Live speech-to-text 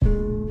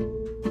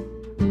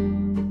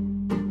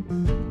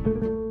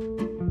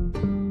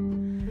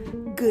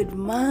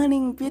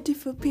morning,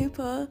 beautiful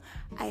people.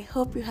 I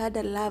hope you had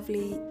a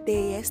lovely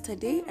day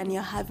yesterday and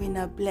you're having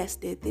a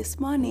blessed day this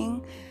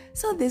morning.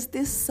 So there's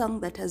this song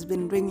that has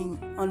been ringing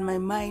on my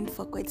mind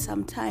for quite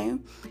some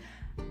time.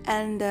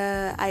 And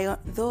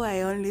though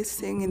I only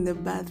sing in the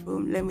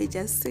bathroom, let me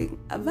just sing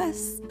a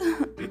verse.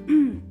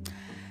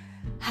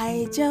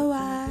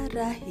 Haijawa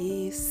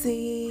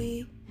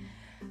rahisi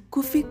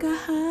kufika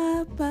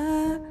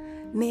hapa,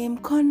 ni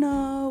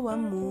mkono wa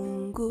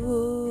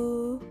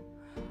Mungu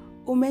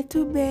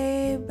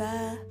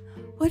umetubeba.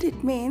 What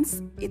it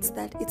means, it's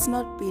that it's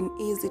not been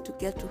easy to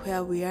get to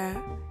where we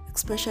are,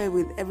 especially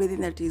with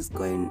everything that is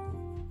going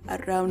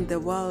around the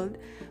world,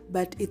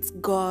 but it's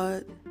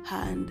God's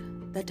hand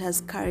that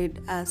has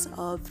carried us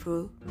all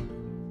through.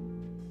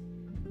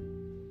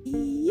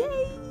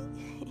 Yay!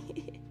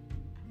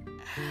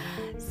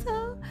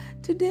 So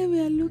today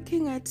we are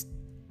looking at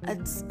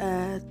Acts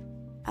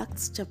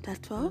chapter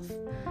 12,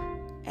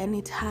 and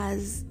it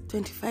has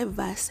 25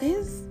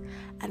 verses,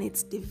 and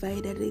it's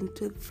divided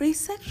into 3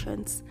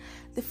 sections.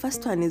 The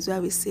first one is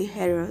where we see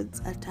Herod's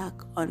attack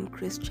on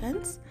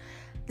Christians.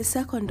 The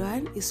second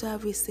one is where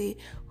we see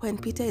when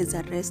Peter is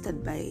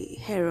arrested by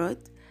Herod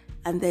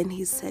and then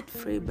he's set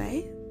free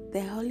by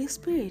the Holy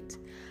Spirit.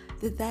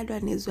 The third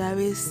one is where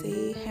we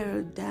see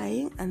Herod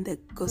dying and the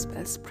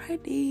gospel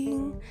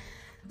spreading.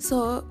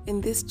 So in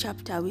this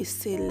chapter we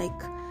see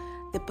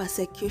the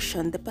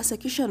persecution. The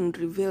persecution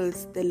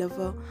reveals the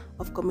level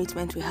of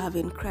commitment we have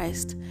in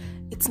Christ.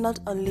 It's not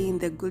only in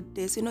the good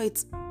days.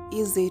 It's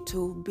easy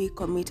to be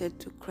committed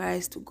to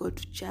Christ, to go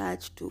to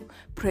church, to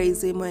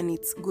praise Him when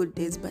it's good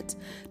days. But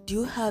do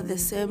you have the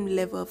same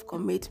level of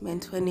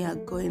commitment when you are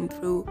going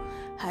through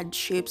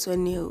hardships,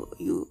 when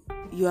you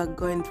are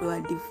going through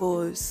a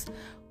divorce,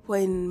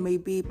 when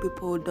maybe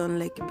people don't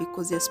like you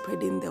because you're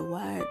spreading the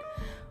word?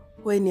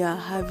 When you're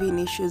having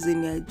issues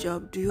in your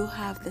job, do you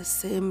have the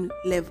same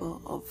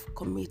level of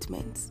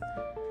commitment?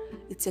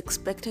 It's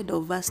expected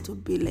of us to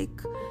be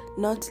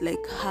not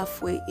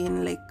halfway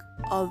in,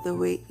 all the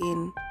way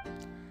in.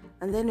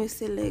 And then we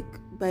see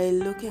by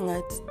looking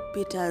at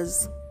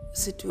Peter's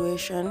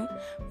situation,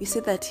 we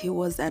see that he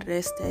was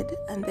arrested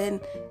and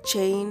then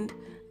chained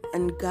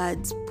and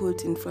guards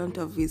put in front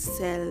of his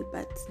cell,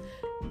 but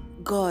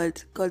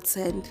God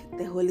sent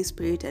the Holy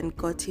Spirit and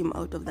got him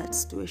out of that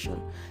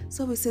situation.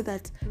 So we see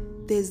that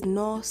there's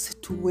no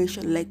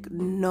situation,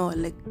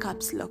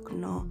 caps lock,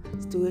 no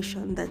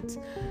situation that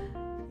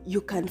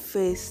you can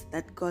face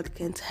that God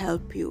can't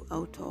help you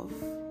out of.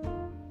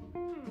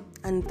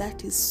 And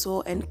that is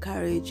so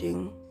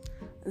encouraging.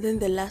 And then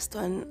the last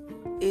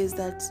one is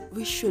that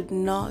we should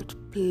not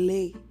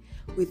play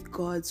with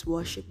God's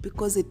worship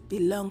because it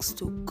belongs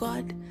to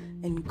God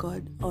and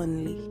God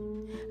only.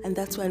 And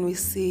that's when we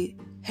see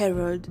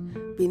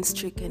Herod being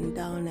stricken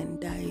down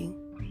and dying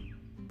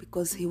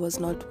because he was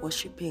not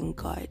worshiping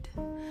God.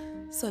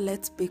 So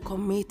let's be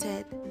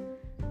committed,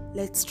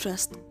 let's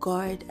trust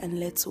God, and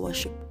let's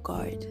worship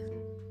God.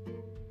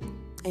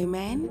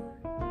 Amen.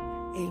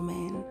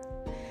 Amen.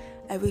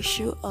 I wish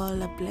you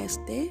all a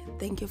blessed day.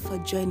 Thank you for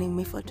joining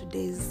me for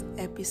today's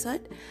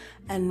episode.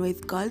 And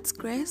with God's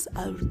grace,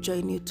 I'll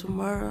join you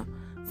tomorrow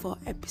for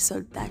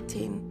episode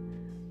 13.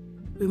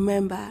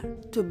 Remember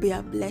to be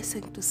a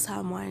blessing to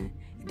someone.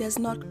 It does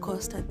not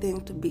cost a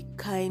thing to be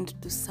kind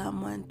to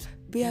someone.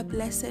 Be a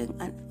blessing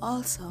and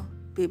also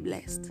be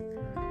blessed.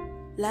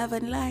 Love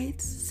and light,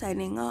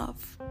 signing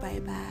off.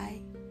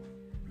 Bye-bye.